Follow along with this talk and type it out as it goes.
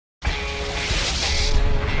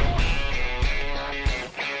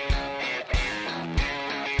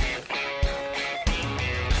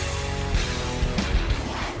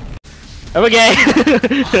Okay.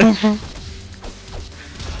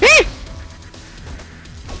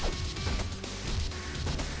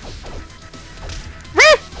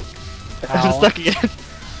 I'm stuck again.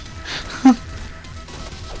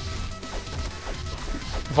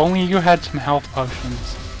 If only you had some health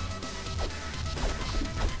potions.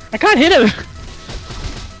 I can't hit him.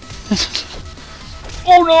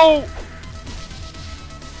 Oh no!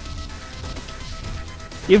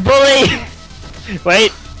 You bully!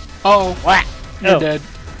 Wait. Oh, What? you're dead.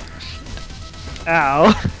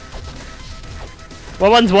 Ow.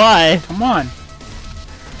 What one's why? Come on.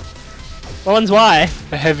 What one's why?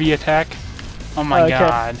 The heavy attack. Oh my Okay.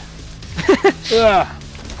 god. Ugh.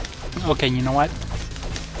 Okay, you know what?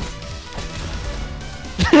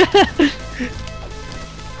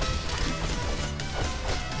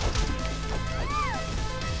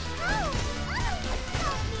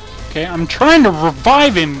 Okay, I'm trying to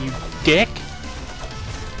revive him, you dick.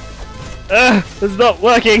 It's not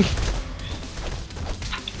working.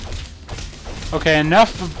 Okay,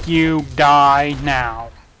 enough of you die now.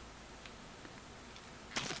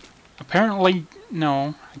 Apparently,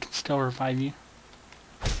 no, I can still revive you.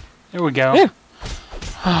 There we go. Yeah.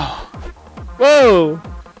 Whoa!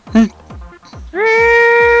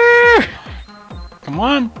 Come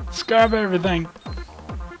on, let's grab everything.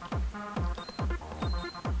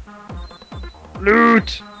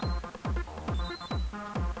 Loot!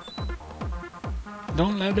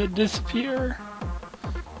 Don't let it disappear.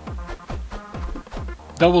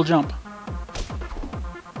 Double jump.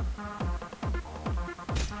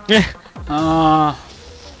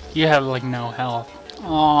 You have like no health.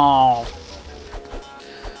 Oh.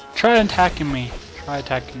 Try attacking me. Try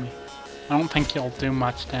attacking me. I don't think you'll do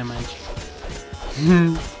much damage.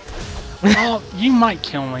 Oh, you might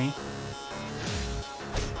kill me.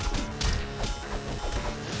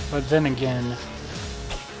 But then again...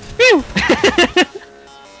 Phew!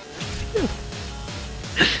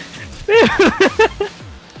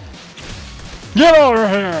 Get over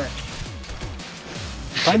here!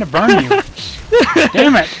 I'm trying to burn you.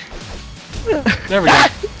 Damn it! There we go.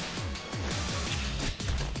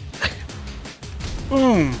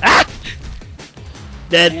 Boom!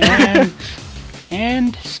 Dead.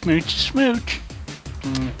 And smooch smooch.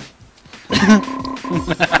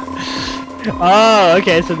 Oh,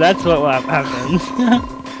 okay, so that's what happens.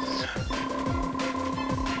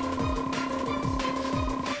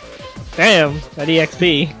 Damn, that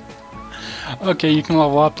EXP. Okay, you can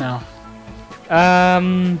level up now.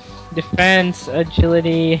 Defense,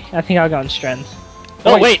 agility. I think I'll go on strength.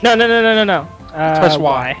 Oh, Oh wait, no. Press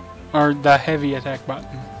Y. Or the heavy attack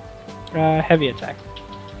button. Heavy attack.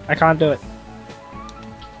 I can't do it.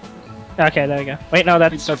 Okay, there we go. Wait, no,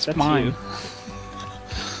 that's mine. you.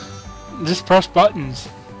 Just press buttons.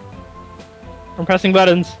 I'm pressing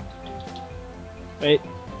buttons. Wait.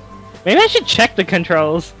 Maybe I should check the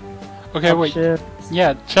controls. Okay, wait.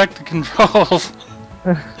 Yeah, check the controls.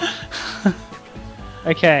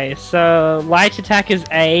 Okay, so light attack is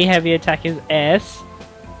A, heavy attack is S,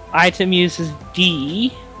 item use is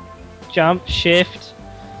D, jump, shift,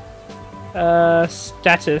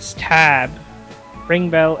 status, tab, ring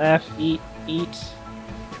bell, F, eat,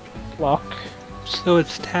 block. So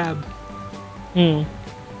it's tab. There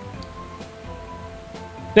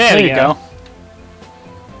There we you go.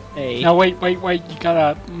 A. Now wait, you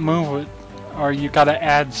gotta move it, or you gotta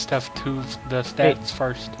add stuff to the stats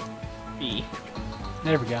first. B.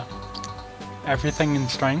 There we go. Everything in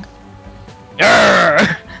strength?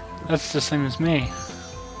 Arrgh! That's the same as me.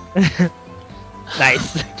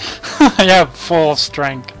 Nice. I have full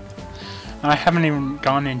strength. I haven't even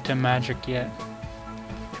gone into magic yet.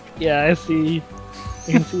 Yeah, I see.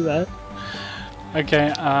 I can see that.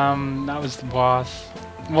 Okay, that was the boss.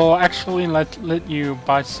 Well, actually, let you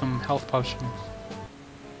buy some health potions.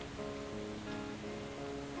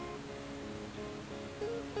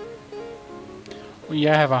 Well,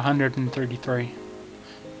 yeah, I have 133.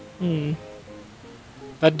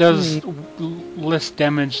 That does less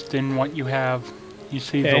damage than what you have. You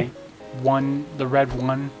see the red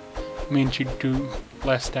one means you do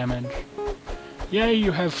less damage. Yeah,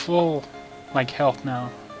 you have full, like, health now.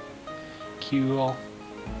 Cool.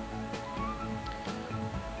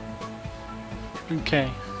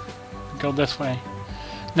 Okay, go this way.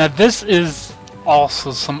 Now this is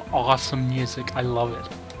also some awesome music. I love it.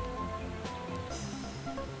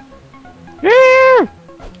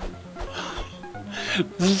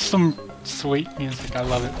 This is some sweet music. I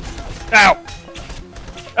love it. Ow!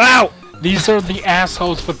 Ow! These are the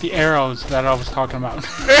assholes with the arrows that I was talking about.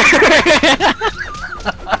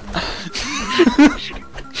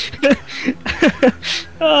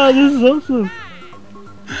 Oh, this is awesome.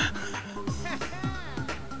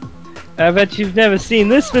 I bet you've never seen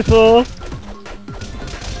this before.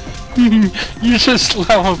 You just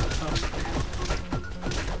leveled up.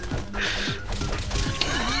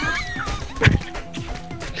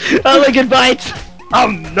 Oh, look at bites! Oh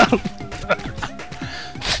no!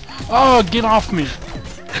 Oh, get off me!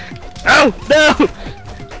 Oh no!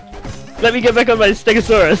 Let me get back on my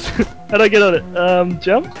Stegosaurus. How do I get on it?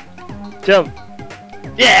 Jump? Jump.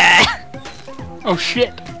 Yeah! Oh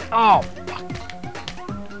shit! Oh, fuck.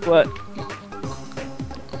 What?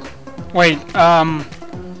 Wait,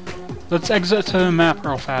 let's exit to the map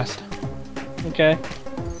real fast. Okay.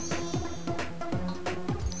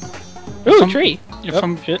 Ooh, tree!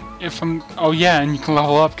 If I'm, oh yeah, and you can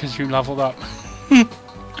level up because you leveled up.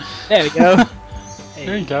 There we go. Hey.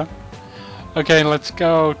 There you go. Okay, let's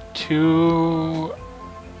go to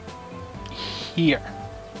here.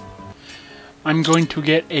 I'm going to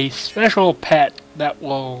get a special pet that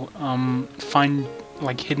will find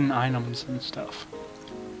like hidden items and stuff.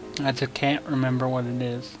 I just can't remember what it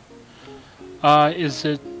is. Is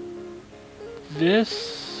it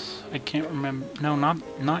this? I can't remember. No,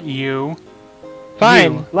 not you.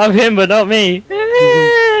 Fine, You. love him but not me.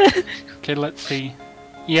 Okay, let's see.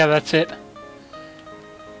 Yeah, that's it.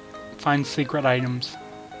 Find secret items.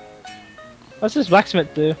 What's this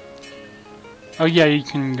blacksmith do? Oh yeah, you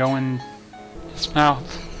can go in his mouth.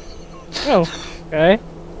 Oh, okay.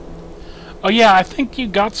 Oh yeah, I think you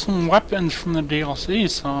got some weapons from the DLC,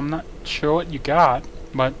 so I'm not sure what you got.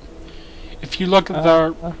 But if you look at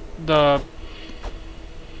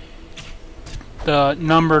the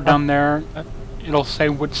number down there, it'll say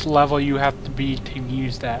which level you have to be to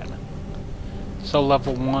use that. So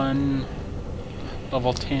level 1,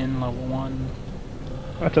 level 10, level 1.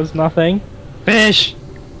 That does nothing. Fish!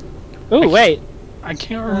 Ooh, wait. I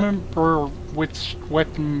can't remember which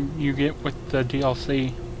weapon you get with the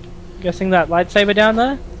DLC. Guessing that lightsaber down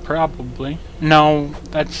there? Probably. No,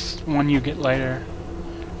 that's one you get later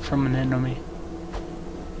from an enemy.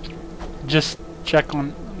 Just check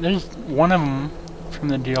on... There's one of them from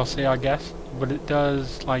the DLC, I guess. But it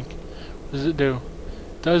does, like... What does it do?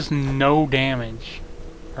 It does no damage.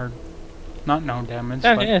 Or... Not no damage,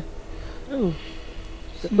 Down but... here. Ooh.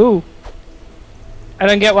 Ooh. I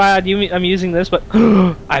don't get why I'm using this, but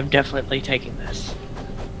I'm definitely taking this.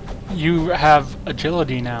 You have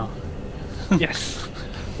agility now. Yes.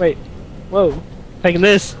 Wait. Whoa. Taking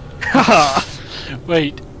this. Haha.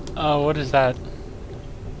 Wait. What is that?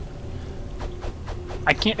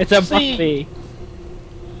 I can't It's a see. Buffy.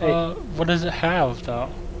 Hey. What does it have though?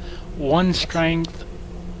 1 strength,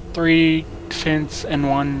 3 defense, and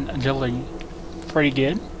 1 agility. Pretty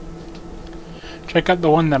good. Check out the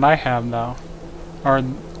one that I have though. Or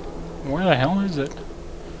where the hell is it?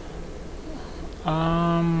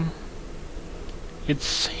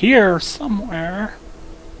 It's here somewhere.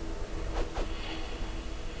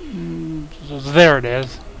 There it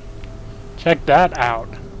is. Check that out.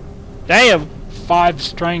 Damn. 5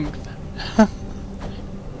 strength.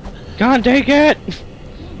 God take it.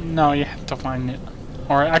 No, you have to find it.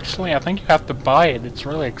 Or actually, I think you have to buy it. It's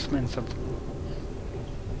really expensive.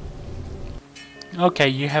 Okay,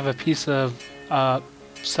 you have a piece of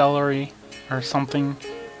celery or something.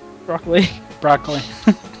 Broccoli. Broccoli.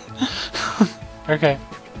 Okay.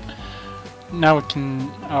 Now we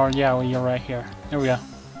can... Oh yeah, well, you're right here. There we go.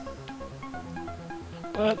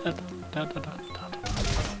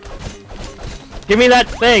 Give me that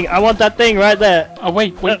thing. I want that thing right there. Oh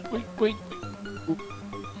wait.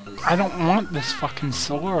 I don't want this fucking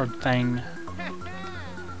sword thing.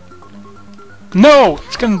 No!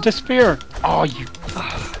 It's gonna disappear! Oh, you...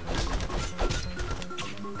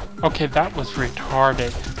 Okay, that was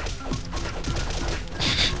retarded.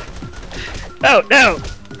 Oh, no!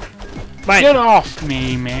 Mine. Get off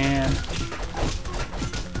me, man.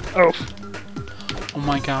 Oh. Oh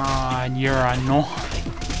my god, you're annoying.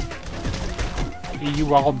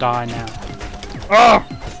 You all die now. Oh!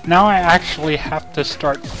 Now I actually have to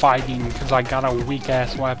start fighting because I got a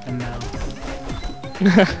weak-ass weapon now.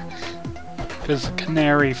 Because the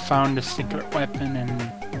canary found a secret weapon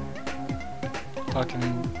and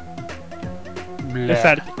fucking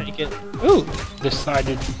Decided to take it. Ooh!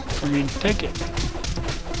 decided for me to take it.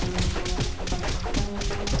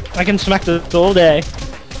 I can smack this all day.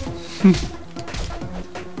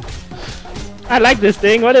 I like this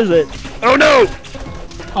thing. What is it? Oh no!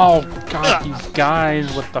 Oh god, these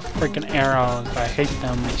guys with the freaking arrows. I hate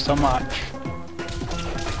them so much.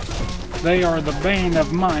 They are the bane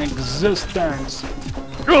of my existence.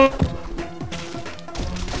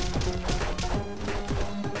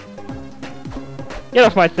 Get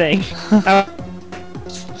off my thing.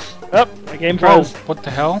 Oh, my game Whoa, froze. what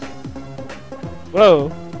the hell? Whoa.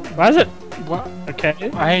 Why is it? What? Okay.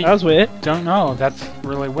 I That was weird. don't know. That's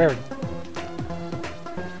really weird.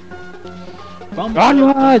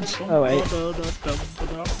 Onwards! Oh wait.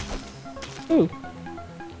 Ooh.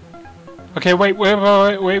 Okay, wait.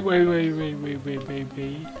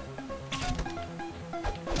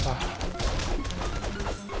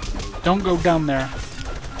 Don't go down there.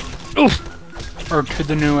 Oof! Or to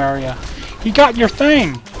the new area. You got your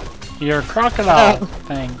thing! Your crocodile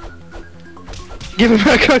thing. Give him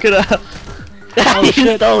a crocodile! Oh You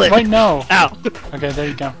shit! stole it! Wait, no! Ow! Okay, there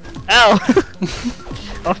you go. Ow!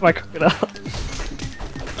 Off my crocodile.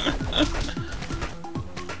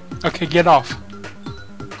 Okay, get off.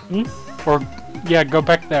 Hmm? Or, yeah, go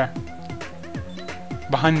back there.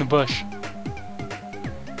 Behind the bush.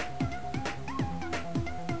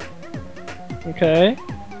 Okay.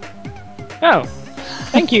 Oh.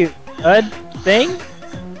 Thank you, bud. Thing?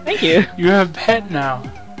 Thank you. You have pet now.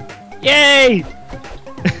 Yay!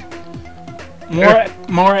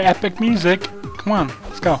 More epic music. Come on,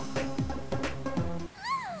 let's go.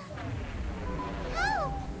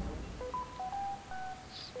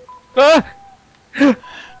 Ah!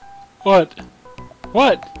 What?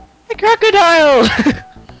 What? A crocodile!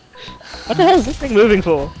 What the hell is this thing moving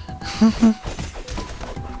for?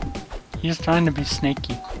 He's trying to be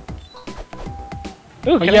snaky.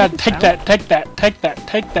 Ooh, Oh yeah, take that, take that, take that,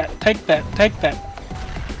 take that, take that, take that.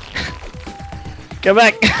 Go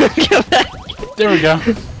back! Go back! There we go.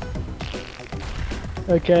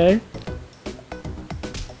 Okay.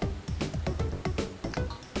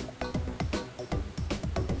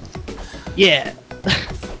 Yeah!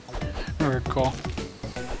 Very cool.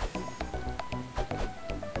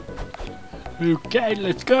 Okay,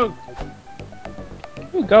 let's go.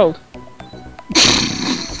 Ooh, gold.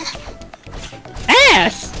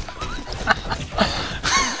 Ass!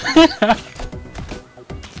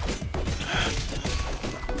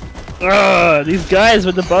 Ugh, these guys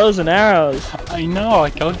with the bows and arrows. I know, I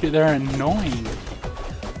told you they're annoying.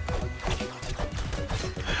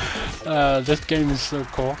 This game is so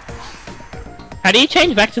cool. How do you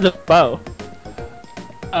change back to the bow?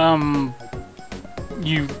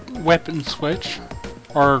 You weapon switch,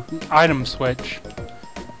 or item switch.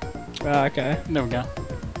 Oh, okay. There we go.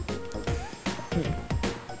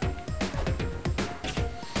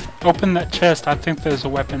 Open that chest, I think there's a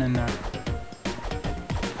weapon in there.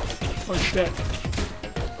 Oh shit.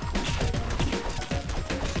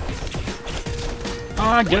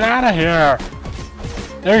 Ah, get out of here!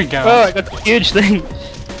 There you go. Oh, I got the huge thing.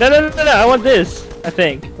 No, no, no, no, no, I want this, I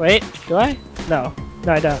think. Wait, do I? No.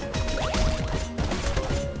 No, I don't.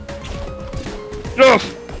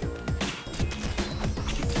 Oof!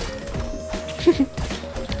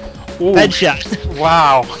 Ooh, Headshot.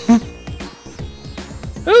 Wow.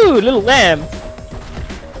 Ooh, little lamb.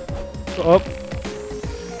 Oh.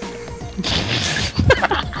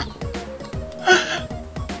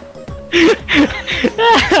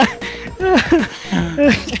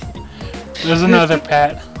 There's another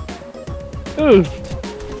pet. Ooh.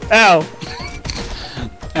 Ow.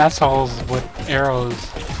 Assholes with arrows.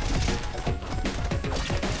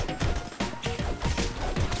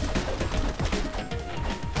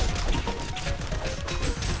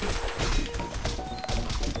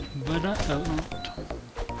 But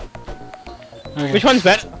okay. Which one's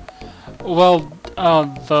better? Well,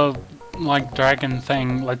 the like dragon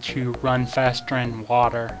thing lets you run faster in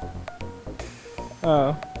water,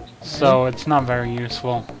 Oh. so it's not very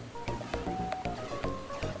useful.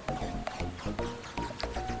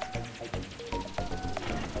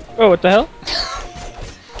 Oh, what the hell?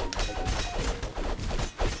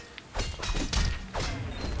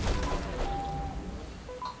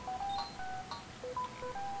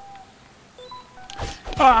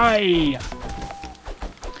 Die!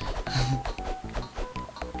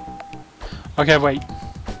 Okay, wait.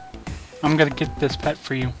 I'm gonna get this pet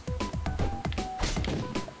for you.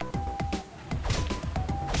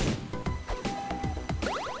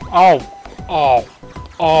 Oh! Oh!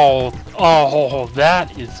 Oh! Oh!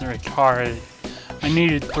 That is retarded. I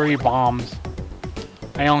needed 3 bombs.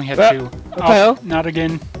 I only had 2. What the hell? Not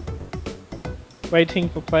again. Waiting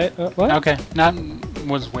for play. What? Okay, that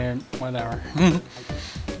was weird. Whatever. Okay,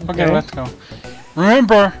 Okay. let's go.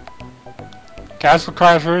 Remember, Castle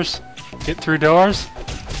Crashers, get through doors,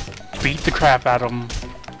 beat the crap out of them.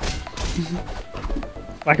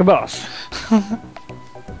 Like a boss.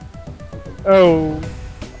 Oh.